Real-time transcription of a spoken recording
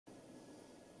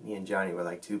Me and Johnny were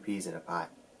like two peas in a pot.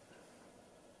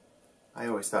 I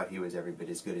always thought he was every bit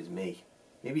as good as me,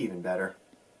 maybe even better.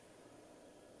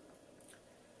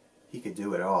 He could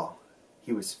do it all.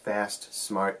 He was fast,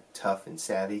 smart, tough, and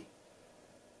savvy.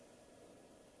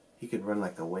 He could run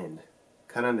like the wind,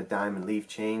 cut on a dime and leave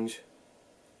change,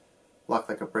 block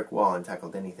like a brick wall and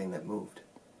tackled anything that moved.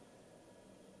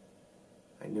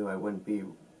 I knew I wouldn't be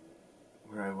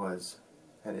where I was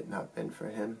had it not been for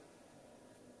him.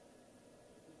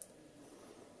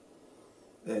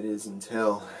 That is,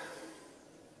 until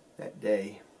that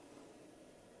day,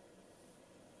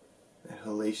 that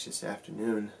hellacious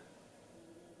afternoon,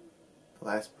 the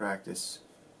last practice.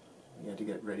 We had to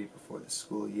get ready before the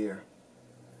school year.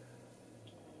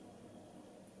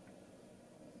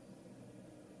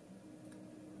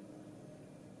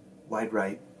 Wide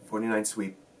right, 49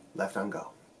 sweep, left on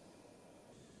go.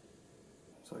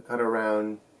 So I cut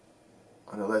around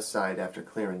on the left side after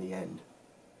clearing the end.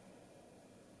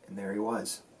 And there he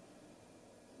was.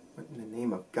 What in the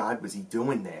name of God was he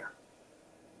doing there?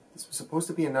 This was supposed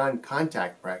to be a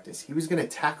non-contact practice. He was going to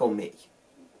tackle me.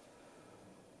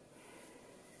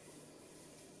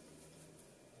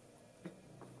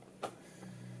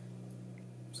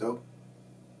 So,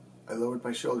 I lowered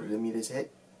my shoulder to meet his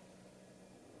hit,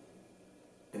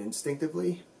 and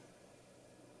instinctively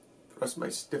thrust my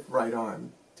stiff right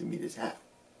arm to meet his hat.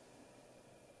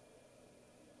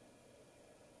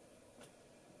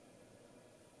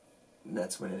 And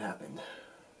that's when it happened.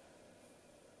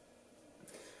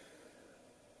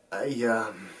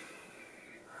 I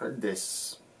heard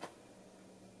this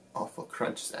awful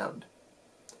crunch sound.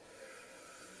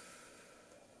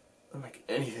 Unlike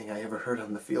anything I ever heard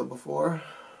on the field before.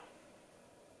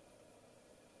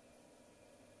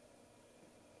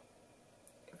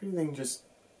 Everything just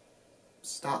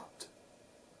stopped.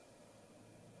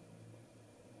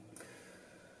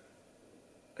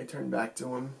 I turned back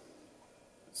to him,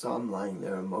 saw him lying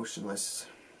there motionless.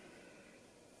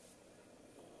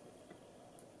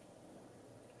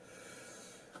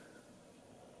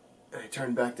 And I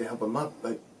turned back to help him up,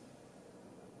 but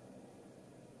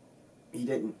he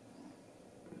didn't.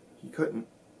 He couldn't.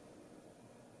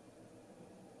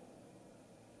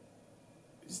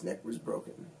 His neck was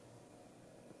broken.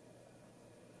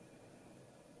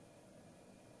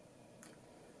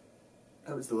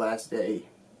 That was the last day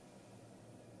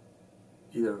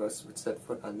either of us would set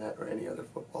foot on that or any other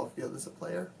football field as a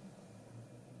player.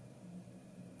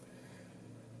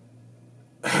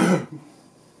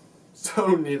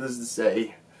 So, needless to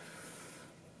say,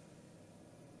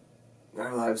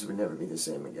 our lives would never be the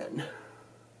same again.